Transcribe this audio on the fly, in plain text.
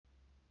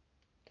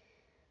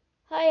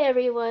Hi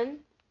everyone,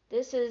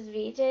 this is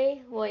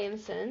VJ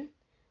Williamson.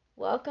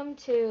 Welcome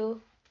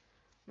to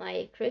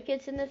my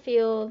Crickets in the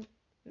Field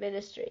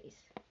Ministries.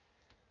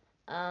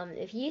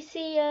 If you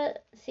see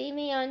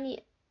me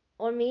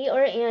or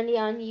Andy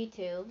on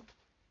YouTube,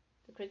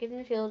 the Crickets in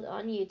the Field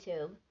on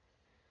YouTube,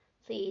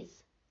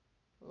 please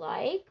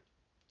like,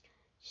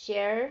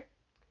 share,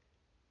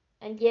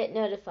 and get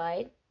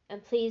notified.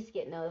 And please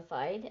get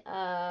notified.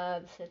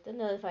 Hit the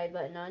notified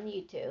button on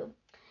YouTube.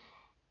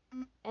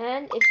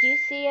 And if you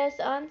see us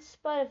on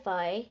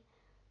Spotify,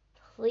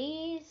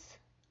 please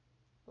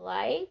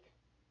like,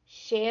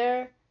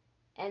 share,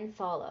 and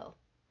follow.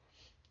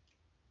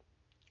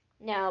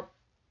 Now,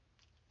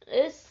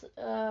 this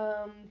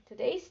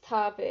today's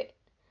topic.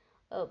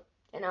 Oh,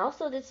 and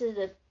also this is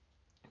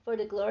for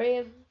the glory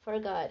of for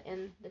God.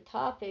 And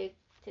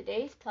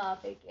today's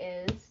topic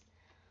is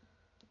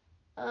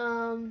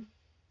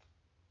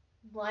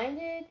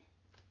blinded,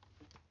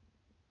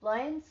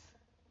 blinds,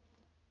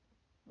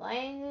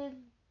 blinded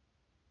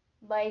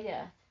by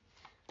death.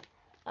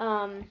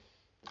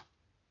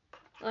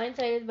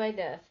 Blindsided by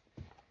death.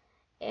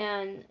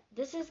 And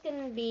this is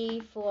gonna be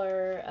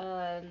for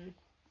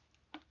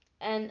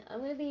and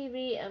I'm gonna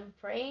be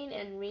praying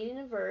and reading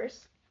a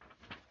verse.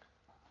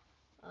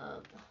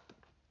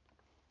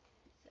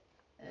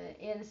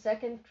 In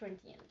 2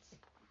 Corinthians.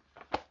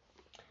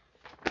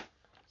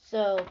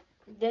 So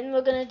then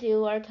we're gonna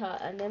do our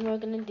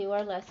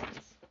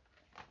lessons.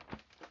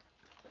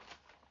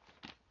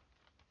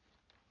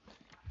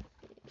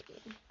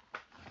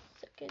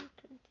 2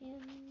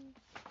 Corinthians.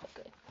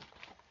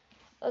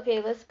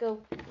 Okay. Let's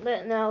go.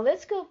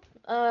 Let's go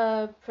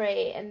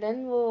pray, and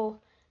then we'll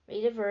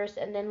read a verse,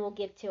 and then we'll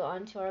get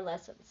on to our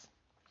lessons.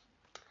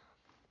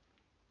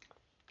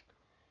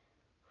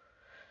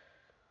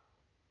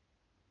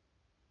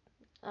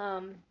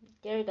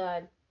 Dear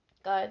God,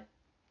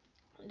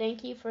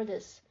 thank you for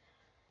this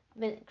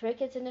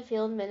Crickets in the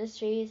Field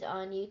Ministries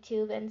on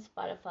YouTube and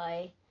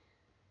Spotify.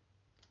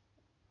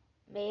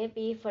 May it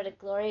be for the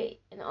glory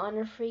and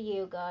honor for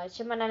you, God.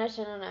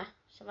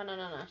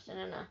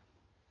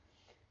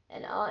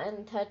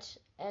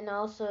 And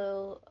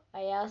also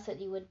I ask that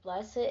you would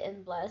bless it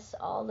and bless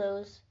all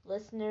those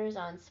listeners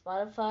on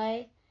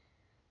Spotify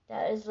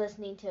that is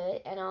listening to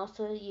it, and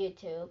also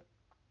YouTube,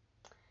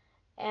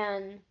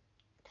 and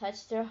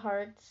touch their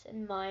hearts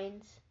and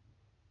minds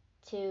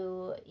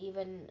to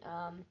even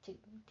to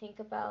think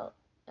about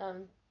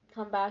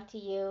come back to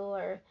you,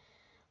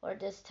 or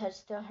just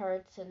touch their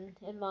hearts and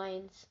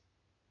minds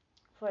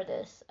for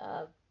this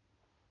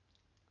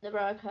the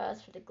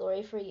broadcast, for the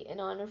glory for you and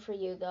honor for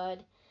you,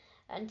 God,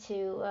 and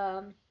to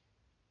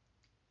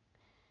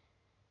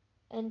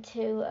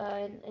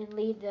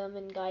lead them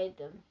and guide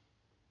them.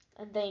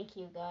 And thank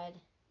you, God.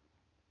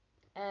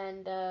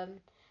 And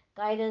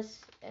guide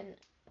us, and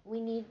we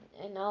need,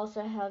 and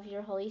also have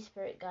your Holy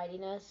Spirit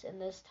guiding us in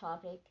this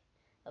topic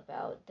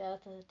about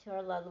death, to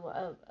our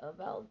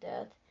about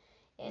death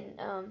and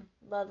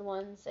loved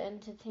ones,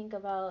 and to think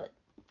about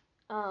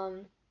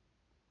and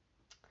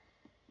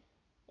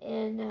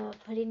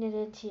putting it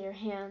into your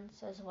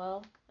hands as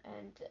well,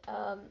 and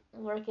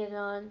working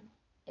on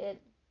it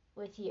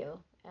with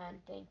you.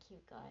 And thank you,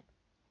 God.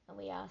 And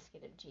we ask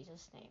it in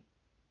Jesus' name.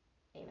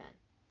 Amen.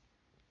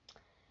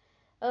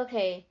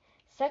 Okay,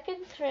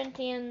 2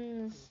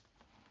 Corinthians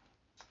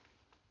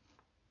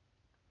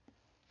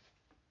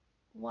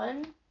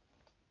 1,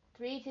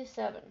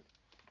 3-7.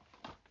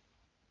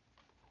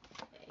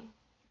 Okay.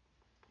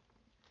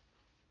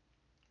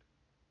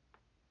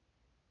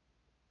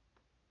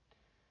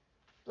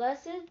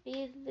 Blessed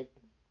be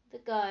the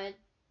God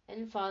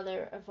and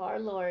Father of our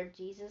Lord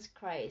Jesus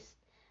Christ,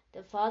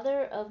 the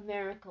Father of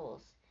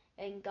miracles,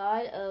 and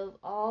God of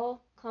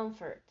all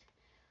comfort,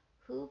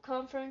 who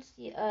comforts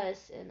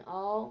us in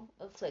all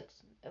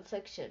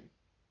affliction,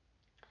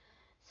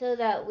 so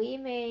that we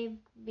may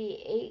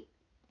be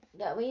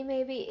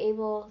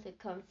able to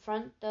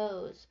confront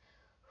those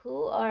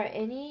who are in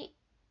any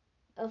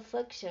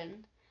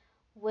affliction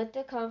with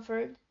the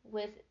comfort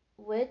with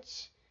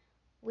which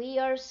we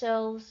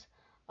ourselves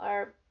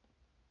are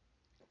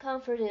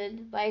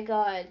comforted by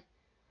God.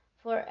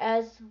 For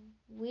as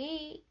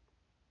we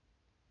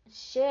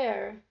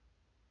share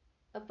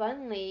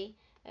abundantly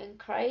in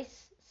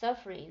Christ's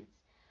sufferings,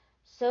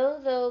 so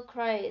through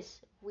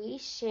Christ we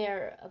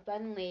share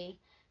abundantly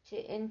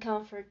in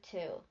comfort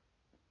too.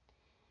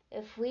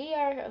 If we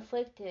are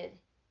afflicted,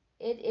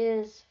 it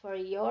is for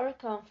your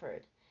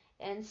comfort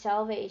and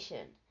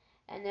salvation,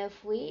 and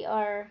if we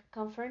are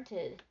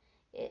comforted,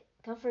 it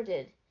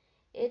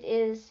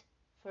is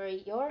for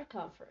your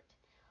comfort,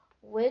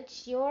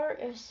 which you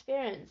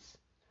experience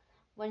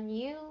when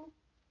you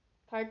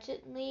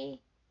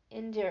patiently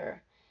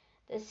endure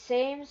the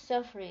same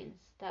sufferings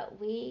that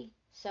we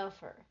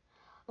suffer.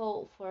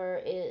 Hope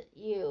for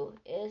you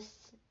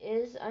is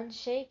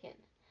unshaken,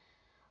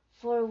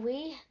 for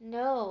we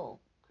know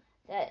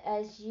that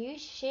as you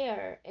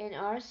share in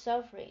our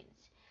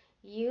sufferings,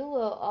 you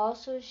will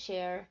also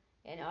share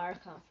in our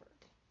comfort.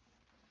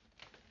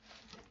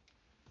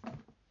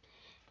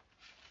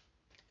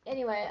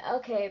 Anyway,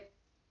 okay.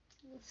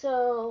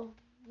 So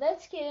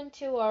let's get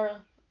into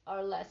our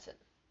lesson.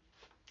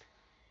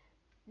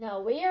 Now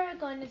we are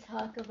going to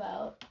talk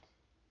about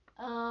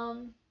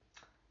oh,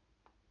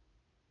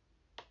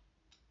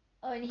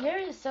 and here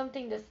is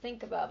something to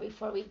think about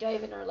before we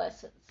dive in our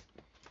lessons.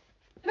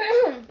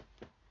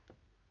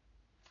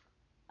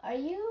 Are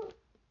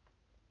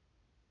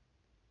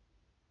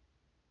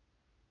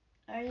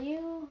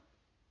you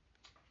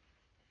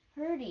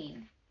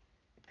hurting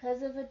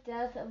because of the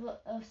death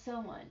of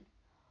someone?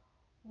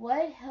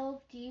 What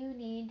help do you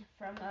need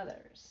from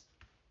others?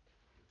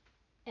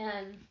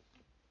 And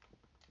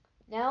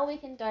now we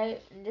can dive,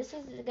 and this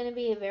is going to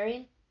be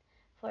very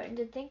important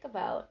to think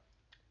about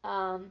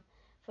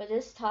for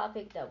this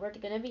topic that we're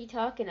going to be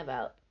talking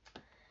about.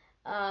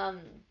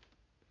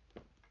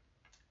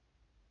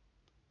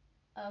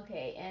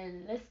 Okay,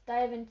 and let's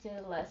dive into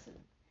the lesson.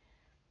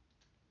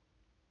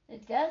 The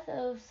death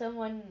of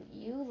someone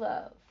you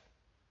love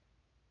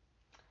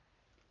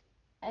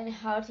and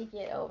how to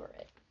get over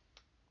it.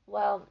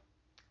 Well,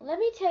 let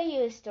me tell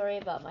you a story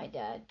about my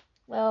dad.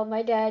 Well,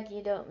 my dad,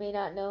 you may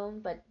not know him,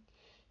 but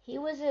he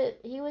was a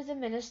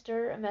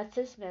minister, a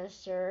Methodist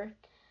minister.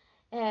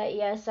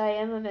 Yes, I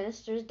am a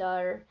minister's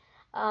daughter.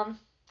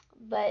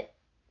 But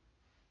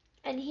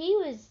and he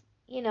was,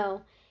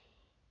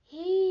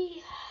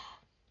 he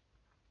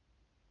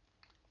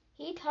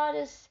taught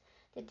us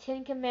the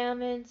Ten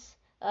Commandments,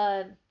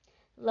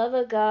 love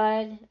of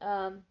God,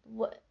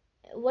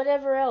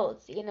 whatever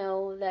else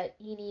that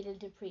he needed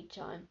to preach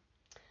on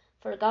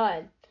for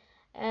God.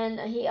 And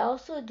he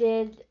also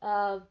did.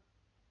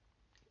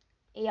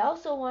 He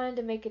also wanted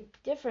to make a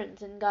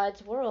difference in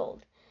God's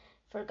world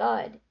for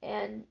God,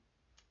 and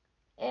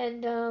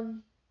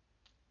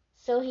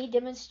so he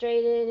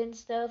demonstrated and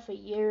stuff for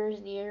years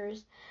and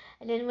years,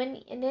 and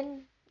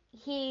then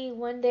he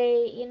one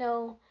day,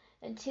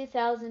 in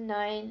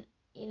 2009,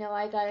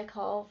 I got a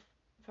call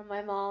from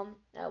my mom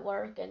at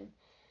work, and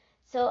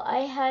so I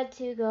had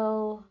to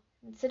go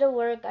instead of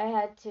work. I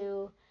had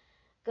to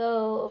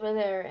go over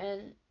there,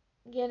 and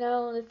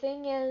the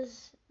thing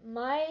is,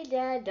 my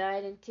dad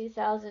died in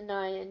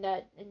 2009, and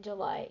that in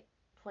July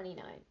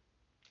 29.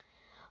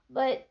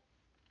 But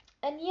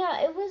and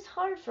yeah, it was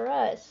hard for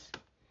us.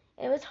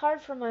 It was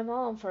hard for my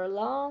mom for a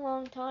long,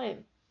 long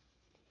time.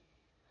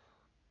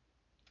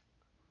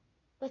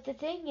 But the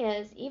thing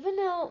is, even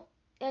though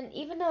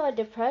a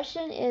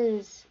depression,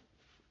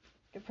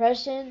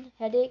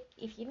 headache,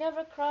 if you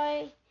never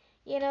cry,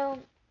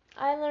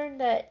 I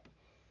learned that,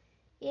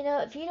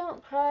 if you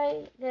don't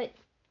cry that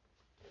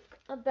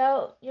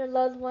about your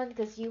loved one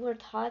because you were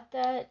taught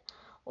that,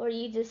 or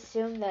you just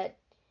assume that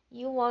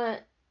you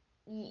want,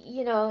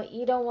 you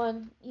don't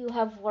want, you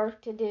have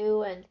work to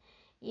do, and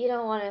you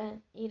don't want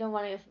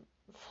to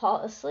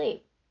fall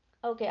asleep.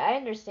 Okay, I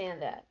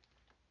understand that.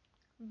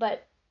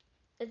 But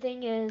the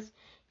thing is,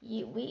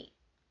 we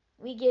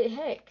get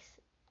headaches,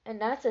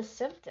 and that's a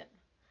symptom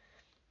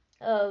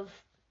of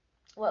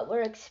what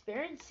we're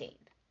experiencing.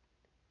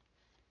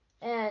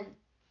 And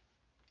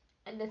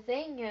the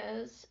thing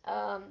is,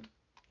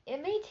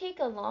 it may take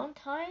a long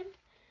time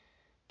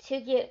to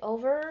get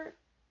over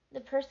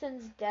the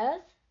person's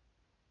death,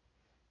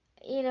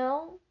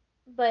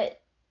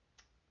 but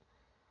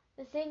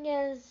the thing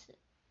is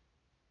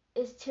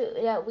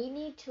that we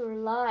need to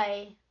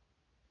rely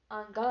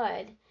on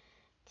God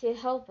to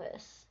help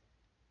us.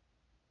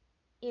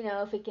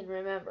 If we can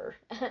remember,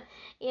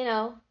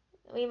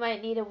 we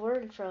might need a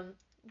word from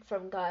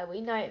God.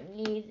 We might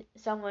need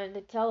someone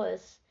to tell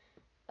us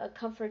a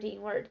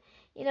comforting word.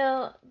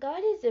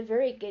 God is a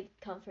very good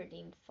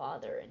comforting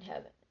Father in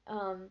heaven.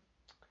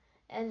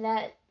 And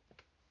that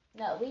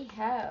we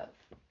have,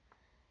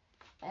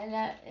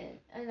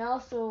 and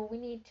also we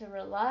need to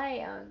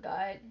rely on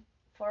God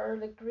for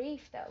the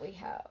grief that we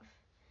have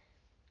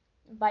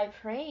by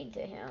praying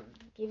to Him,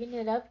 giving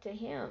it up to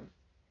Him,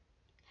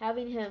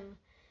 having Him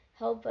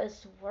help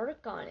us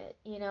work on it,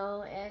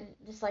 and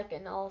just like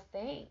in all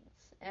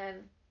things,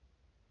 and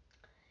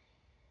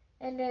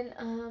then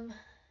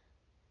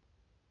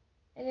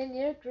and in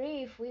your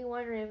grief, we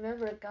want to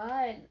remember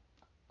God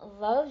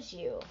loves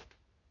you.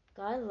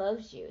 God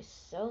loves you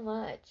so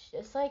much,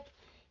 just like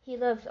He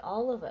loves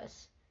all of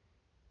us.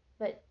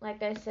 But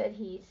like I said,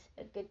 He's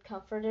a good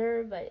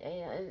comforter, but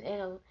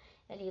and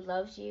He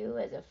loves you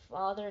as a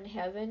Father in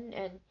heaven,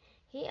 and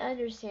He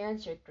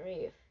understands your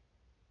grief.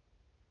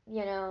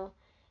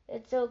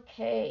 It's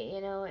okay,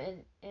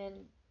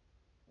 and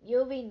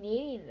you'll be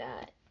needing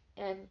that,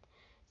 and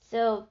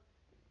so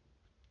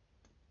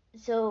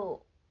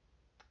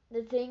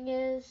the thing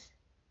is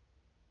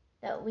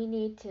that we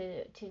need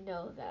to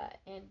know that,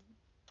 and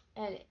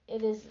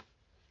it is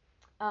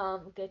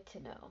good to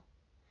know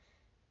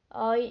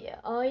all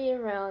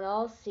year round,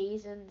 all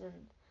seasons,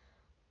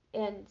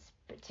 and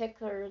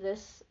particular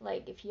this,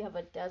 like if you have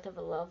a death of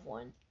a loved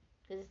one,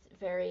 it's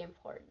very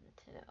important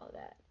to know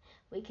that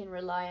we can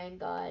rely on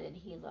God, and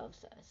He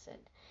loves us, and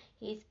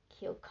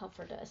He'll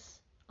comfort us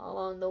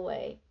along the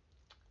way.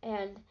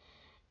 And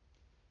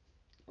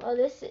well,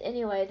 this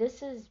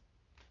is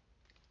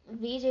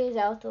VJ's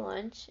out to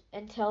lunch.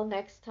 Until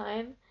next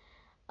time,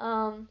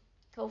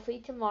 hopefully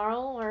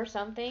tomorrow or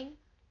something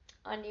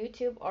on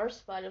YouTube or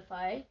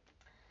Spotify.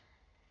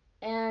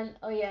 And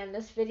oh yeah, and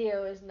this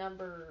video is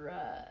number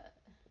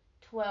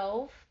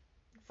 12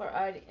 for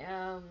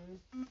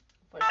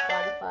for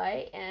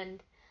Spotify.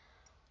 And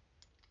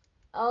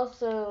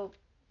also,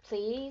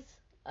 please,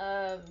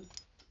 um,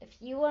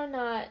 if you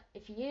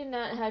do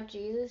not have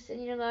Jesus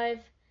in your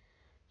life,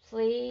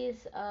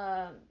 please,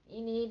 I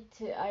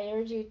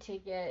urge you to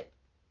get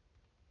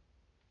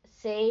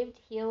saved,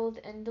 healed,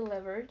 and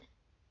delivered.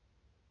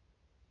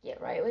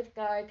 Get right with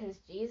God, because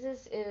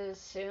Jesus is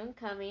soon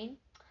coming.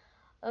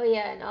 Oh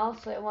yeah, and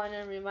also I want to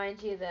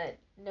remind you that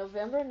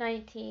November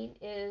 19th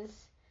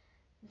is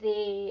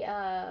the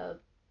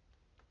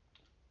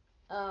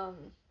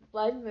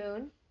blood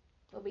moon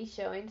will be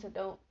showing,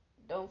 so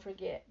don't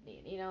forget.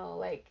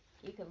 Like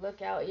you can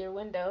look out your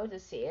window to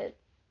see it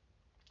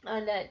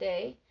on that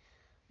day,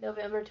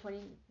 November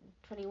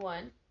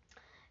 2021.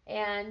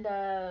 And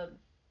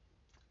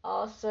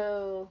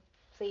also,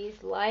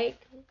 please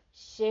like,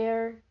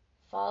 share,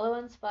 follow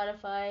on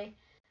Spotify,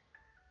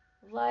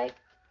 like,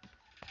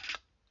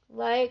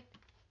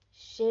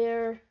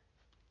 share,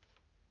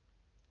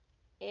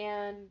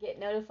 and get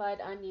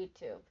notified on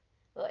YouTube.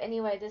 Well,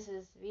 anyway, this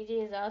is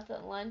VJ's Out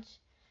at Lunch.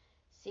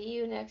 See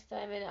you next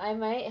time, and I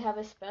might have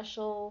a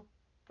special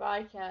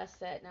broadcast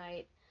that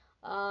night.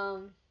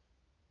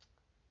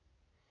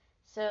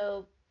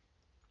 So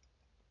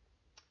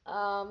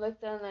look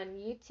down on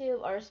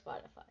YouTube or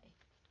Spotify.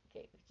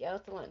 Okay, VJ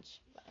Out to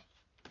Lunch. Bye.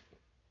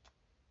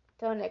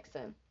 Till next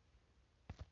time.